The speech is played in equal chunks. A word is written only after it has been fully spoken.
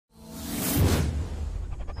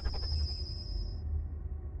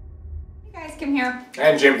Kim here.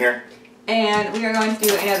 And Jim here. And we are going to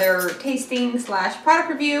do another tasting /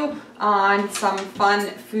 product review on some fun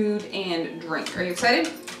food and drink. Are you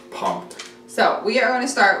excited? Pumped. So we are going to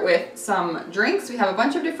start with some drinks. We have a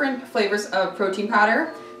bunch of different flavors of protein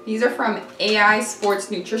powder. These are from AI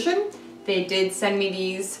Sports Nutrition. They did send me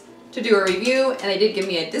these to do a review, and they did give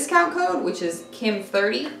me a discount code, which is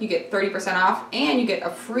Kim30. You get 30% off, and you get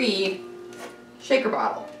a free shaker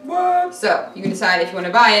bottle. What? So you can decide if you want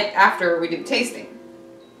to buy it after we do the tasting.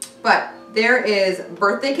 But there is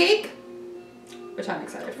birthday cake, which I'm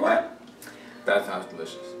excited for. What? That sounds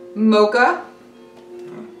delicious. Mocha,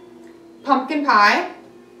 pumpkin pie,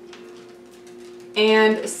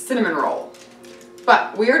 and cinnamon roll.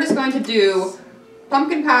 But we are just going to do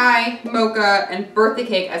pumpkin pie, mocha, and birthday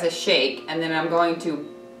cake as a shake, and then I'm going to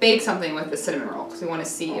bake something with the cinnamon roll because we want to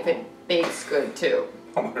see if it bakes good too.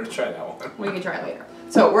 I'm going to try that one. We can try it later.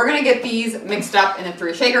 So we're going to get these mixed up in the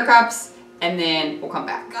 3 shaker cups, and then we'll come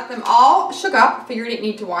back. Got them all shook up. Figured you didn't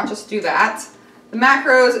need to watch us do that. The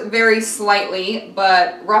macros vary slightly,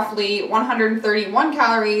 but roughly 131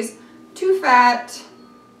 calories, 2 fat,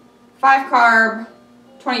 5 carb,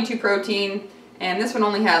 22 protein, and this one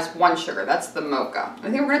only has 1 sugar. That's the mocha. I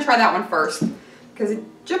think we're going to try that one first, because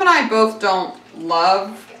Jim and I both don't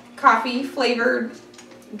love coffee flavored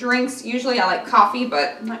drinks. Usually I like coffee,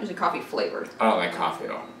 but not usually coffee flavored. I don't like coffee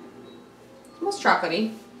at all. It's almost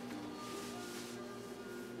chocolatey.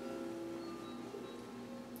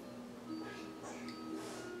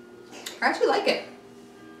 I actually like it.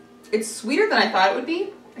 It's sweeter than I thought it would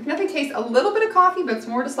be. I can definitely taste a little bit of coffee, but it's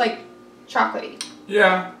more just like chocolatey.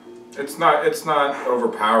 Yeah, it's not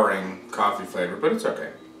overpowering coffee flavor, but it's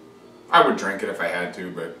okay. I would drink it if I had to,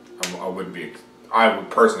 but I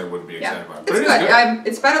personally wouldn't be excited about it. But It's good.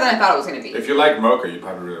 It's better than I thought it was going to be. If you like mocha, you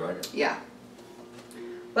probably really like it. Yeah.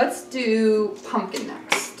 Let's do pumpkin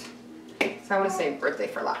next. So I want to save birthday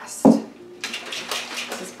for last.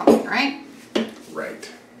 This is pumpkin, right?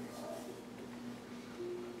 Right.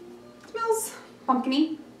 Smells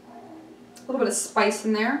pumpkin-y. A little bit of spice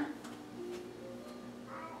in there.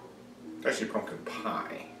 Actually, pumpkin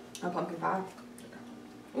pie. Oh, pumpkin pie.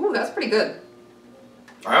 Ooh, that's pretty good.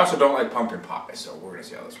 I also don't like pumpkin pie, so we're going to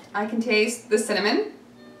see how this one. I can taste the cinnamon.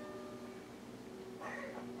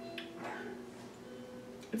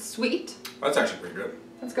 It's sweet. That's actually pretty good.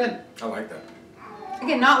 That's good. I like that.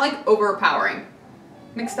 Again, not like overpowering.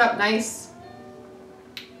 Mixed up nice.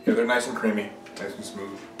 Yeah, they're nice and creamy. Nice and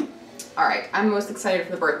smooth. Alright, I'm most excited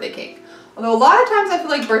for the birthday cake. Although a lot of times I feel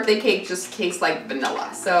like birthday cake just tastes like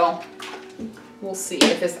vanilla. So we'll see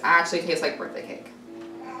if this actually tastes like birthday cake.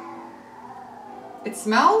 It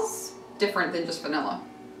smells different than just vanilla.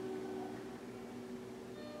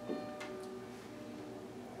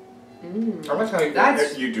 I like how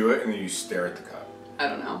you do it and then you stare at the cup. I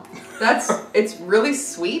don't know. It's really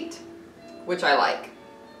sweet, which I like.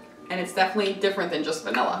 And it's definitely different than just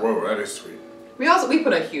vanilla. Whoa, that is sweet. We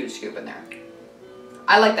put a huge scoop in there.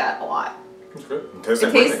 I like that a lot. It's good.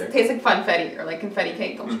 It tastes like funfetti or like confetti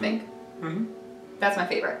cake, don't you think? Mm-hmm. That's my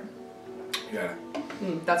favorite. Yeah.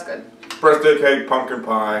 That's good. Birthday cake, pumpkin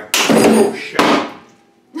pie. Oh shit.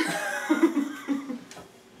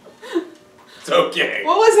 It's okay.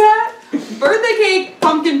 What was that? Birthday cake,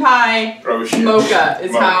 pumpkin pie, oh, shit. Mocha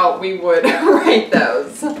is how we would write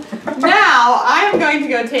those. Now I am going to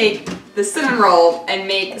go take the cinnamon roll and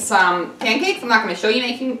make some pancakes. I'm not going to show you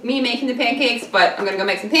me making the pancakes, but I'm going to go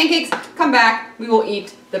make some pancakes. Come back, we will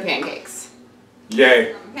eat the pancakes.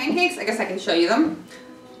 Yay. Pancakes, I guess I can show you them.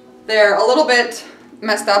 They're a little bit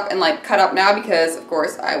messed up and like cut up now because of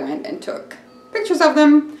course I went and took pictures of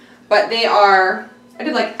them. But they are, I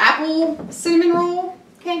did like apple cinnamon roll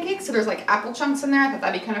pancakes, so there's like apple chunks in there. I thought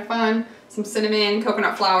that'd be kind of fun. Some cinnamon,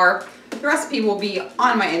 coconut flour. The recipe will be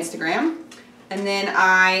on my Instagram. And then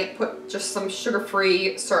I put just some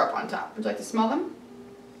sugar-free syrup on top. Would you like to smell them?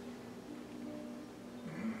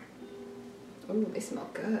 Ooh, they smell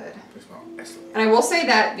good. They smell excellent. And I will say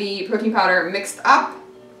that the protein powder mixed up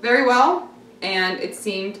very well, and it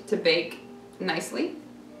seemed to bake nicely.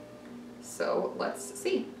 So let's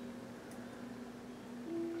see.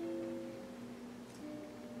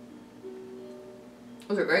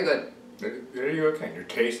 Those are very good. There you go again. You're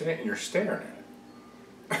tasting it and you're staring at it.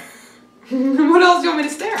 What else do you want me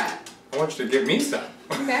to stare at? I want you to give me some.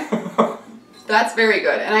 Okay. That's very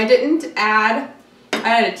good. And I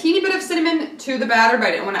added a teeny bit of cinnamon to the batter, but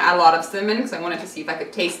I didn't want to add a lot of cinnamon because I wanted to see if I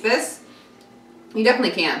could taste this. You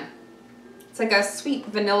definitely can. It's like a sweet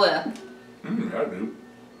vanilla. I do.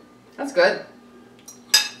 That's good.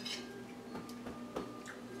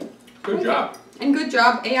 Good job. And good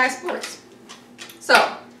job, AI Sports.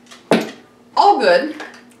 So, all good.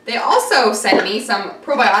 They also sent me some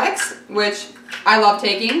probiotics, which I love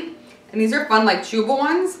taking. And these are fun, like chewable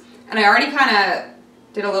ones. And I already kind of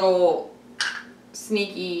did a little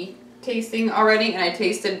sneaky tasting already. And I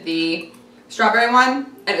tasted the strawberry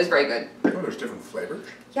one, and it was very good. Oh, there's different flavors?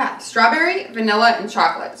 Yeah, strawberry, vanilla, and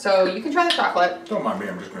chocolate. So you can try the chocolate. Don't mind me,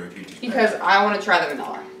 I'm just going to eat these. Because I want to try the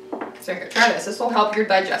vanilla. So here, try this. This will help your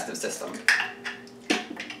digestive system. And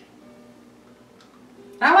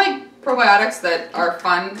I like probiotics that are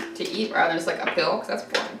fun to eat rather than just like a pill, because that's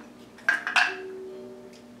boring.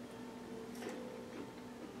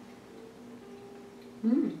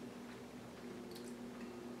 Mmm.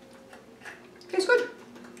 Tastes good.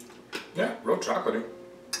 Yeah, real chocolatey.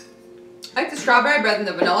 I like the strawberry better than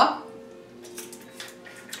the vanilla.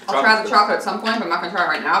 I'll try the chocolate at some point, but I'm not going to try it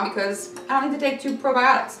right now because I don't need to take 2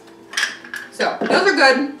 probiotics. So, those are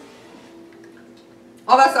good.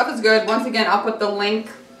 All that stuff is good. Once again, I'll put the link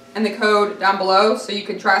and the code down below so you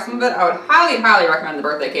can try some of it. I would highly, highly recommend the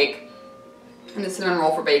birthday cake and the cinnamon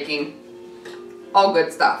roll for baking. All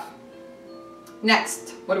good stuff.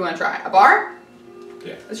 Next, what do we want to try? A bar?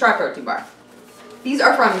 Yeah. Let's try a protein bar. These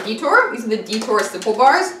are from Detour. These are the Detour Simple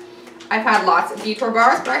Bars. I've had lots of Detour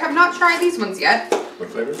bars, but I have not tried these ones yet. What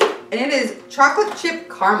flavor? And it is chocolate chip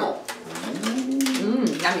caramel.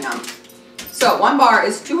 Mmm, yum yum. So, one bar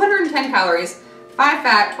is 210 calories, 5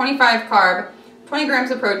 fat, 25 carb, 20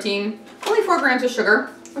 grams of protein, only 4 grams of sugar,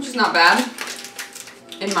 which is not bad,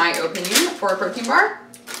 in my opinion, for a protein bar.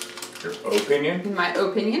 Your opinion? In my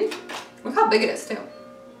opinion. Look how big it is, too.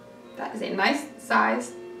 That is a nice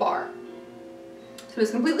size bar. So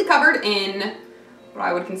it's completely covered in what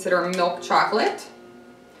I would consider milk chocolate.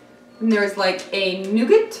 And there's like a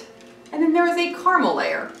nougat, and then there is a caramel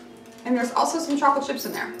layer. And there's also some chocolate chips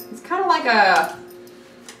in there. It's kind of like a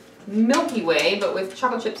Milky Way, but with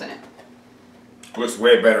chocolate chips in it. It looks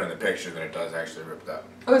way better in the picture than it does actually ripped up.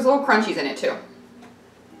 Oh, there's little crunchies in it too.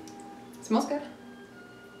 It smells good.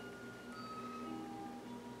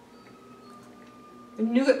 The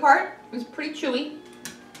nougat part is pretty chewy.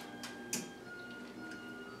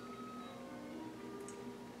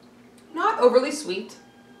 Not overly sweet.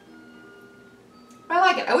 But I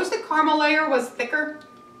like it. I wish the caramel layer was thicker.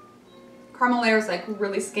 Caramel layer is like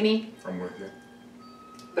really skinny. I'm with you.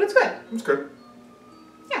 But it's good. It's good.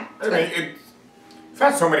 Yeah. I mean, I've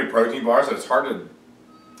had so many protein bars that it's hard to...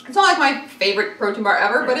 It's not like my favorite protein bar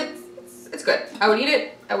ever, but it's good. I would eat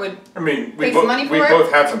it. I would pay some money for it. We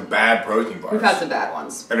both had some bad protein bars. We've had some bad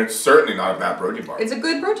ones. And it's certainly not a bad protein bar. It's a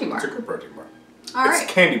good protein bar. It's a good protein bar. All right.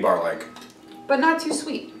 It's candy bar-like. But not too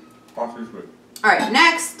sweet. Not too sweet. All right,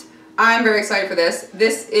 next, I'm very excited for this.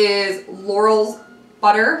 This is Laurel's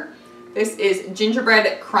Butter. This is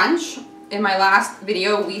gingerbread crunch. In my last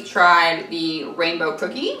video, we tried the rainbow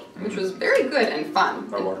cookie, which was very good and fun.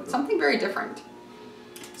 And something very different.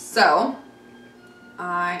 So,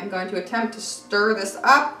 I am going to attempt to stir this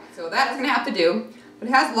up. So that is going to have to do. But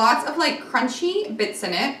it has lots of like crunchy bits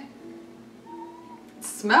in it. It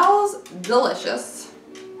smells delicious.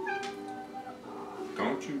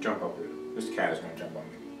 Don't you jump up there. This cat is going to jump on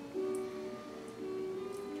me.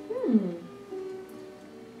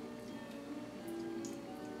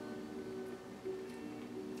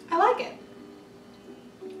 I like it.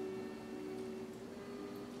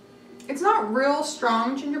 It's not real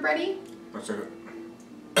strong gingerbready. Let's do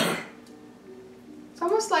it. It's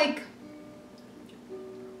almost like,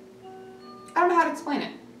 I don't know how to explain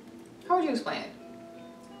it. How would you explain it?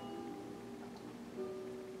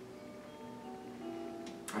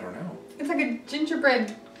 I don't know. It's like a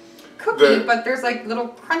gingerbread cookie, but there's like little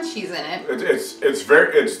crunchies in it. It's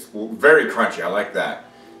very crunchy. I like that.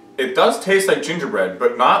 It does taste like gingerbread,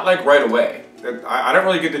 but not like right away. I don't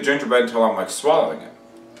really get the gingerbread until I'm like swallowing it.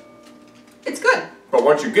 It's good. But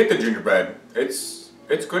once you get the gingerbread, it's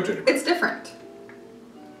good gingerbread. It's different.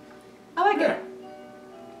 I like it.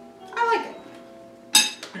 I like it.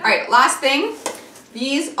 All right, last thing.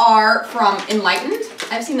 These are from Enlightened.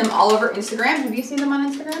 I've seen them all over Instagram. Have you seen them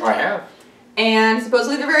on Instagram? I have. And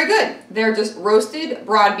supposedly they're very good. They're just roasted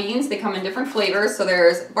broad beans. They come in different flavors. So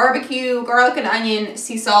there's barbecue, garlic and onion,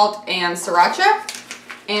 sea salt, and sriracha.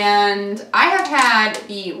 And I have had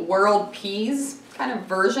the world peas kind of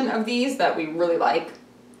version of these that we really like.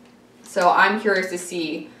 So I'm curious to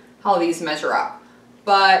see how these measure up.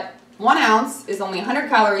 But 1 ounce is only 100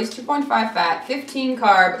 calories, 2.5 fat, 15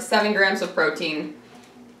 carb, 7 grams of protein.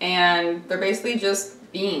 And they're basically just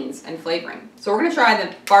beans and flavoring. So we're going to try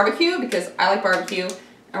the barbecue because I like barbecue,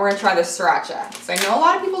 and we're going to try the sriracha. So I know a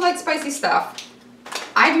lot of people like spicy stuff.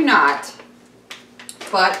 I do not,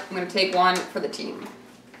 but I'm going to take one for the team.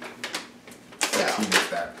 So, What team is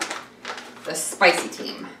that? the spicy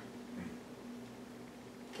team.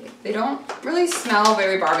 They don't really smell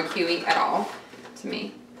very barbecue-y at all to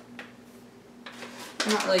me.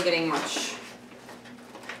 I'm not really getting much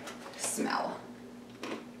smell.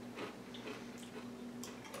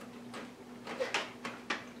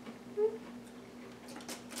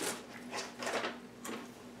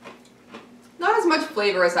 Not as much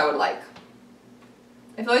flavor as I would like.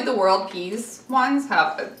 I feel like the World Peas ones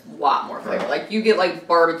have a lot more flavor. Like you get like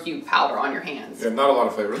barbecue powder on your hands. Yeah, not a lot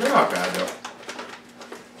of flavor. They're not bad though.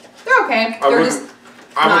 They're okay.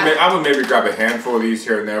 I would maybe grab a handful of these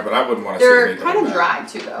here and there, but I wouldn't want to. They're kind of dry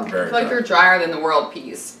too, though. Very I feel like they're drier than the World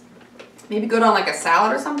Peas. Maybe good on like a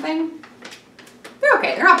salad or something. They're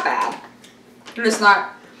okay. They're not bad. They're just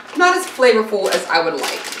not as flavorful as I would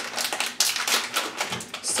like.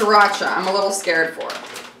 Sriracha, I'm a little scared for.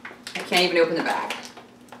 I can't even open the bag.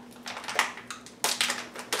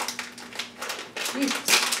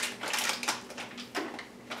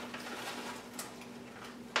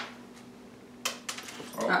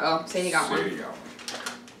 Uh-oh, Sadie got one.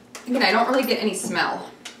 Again, I don't really get any smell.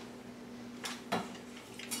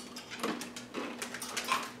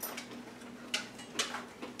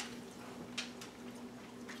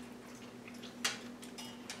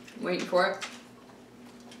 Waiting for it.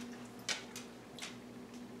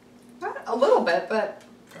 Not a little bit, but...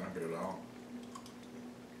 I don't get it all.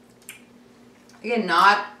 Again,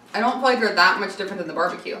 I don't feel like they're that much different than the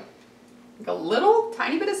barbecue. Like a little,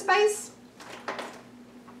 tiny bit of spice.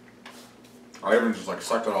 I even just like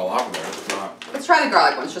sucked it all off of there. It's not. Let's try the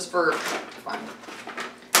garlic ones just for fun.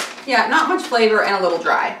 Yeah, not much flavor and a little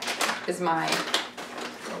dry is my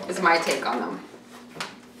take on them.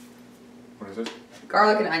 What is this?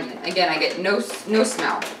 Garlic and onion. Again, I get no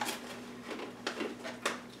smell.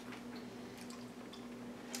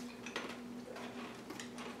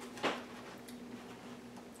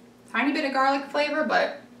 Tiny bit of garlic flavor,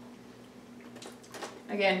 but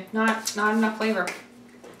again, not enough flavor.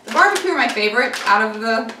 The barbecue are my favorite out of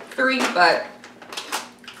the three, but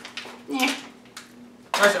yeah.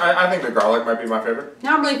 Actually, I think the garlic might be my favorite.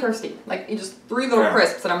 Now I'm really thirsty. Like, you just 3 little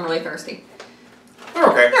crisps and I'm really thirsty. They're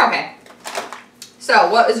okay. They're okay. So,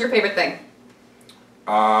 what is your favorite thing?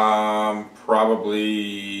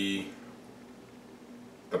 Probably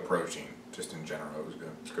the protein. Just in general, it was good.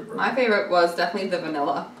 It's good protein. My favorite was definitely the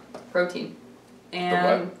vanilla protein.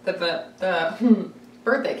 And the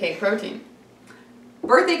birthday cake protein.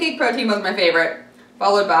 Birthday cake protein was my favorite,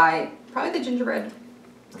 followed by probably the gingerbread.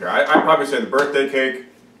 Okay, I'd probably say the birthday cake,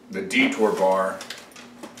 the detour bar,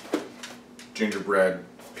 gingerbread,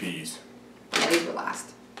 peas. Yeah, these were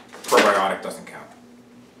last. Probiotic doesn't count.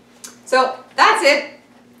 So, that's it.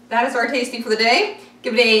 That is our tasting for the day.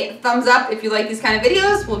 Give it a thumbs up if you like these kind of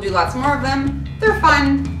videos. We'll do lots more of them. They're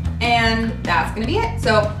fun. And that's going to be it.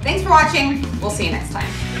 So, thanks for watching. We'll see you next time.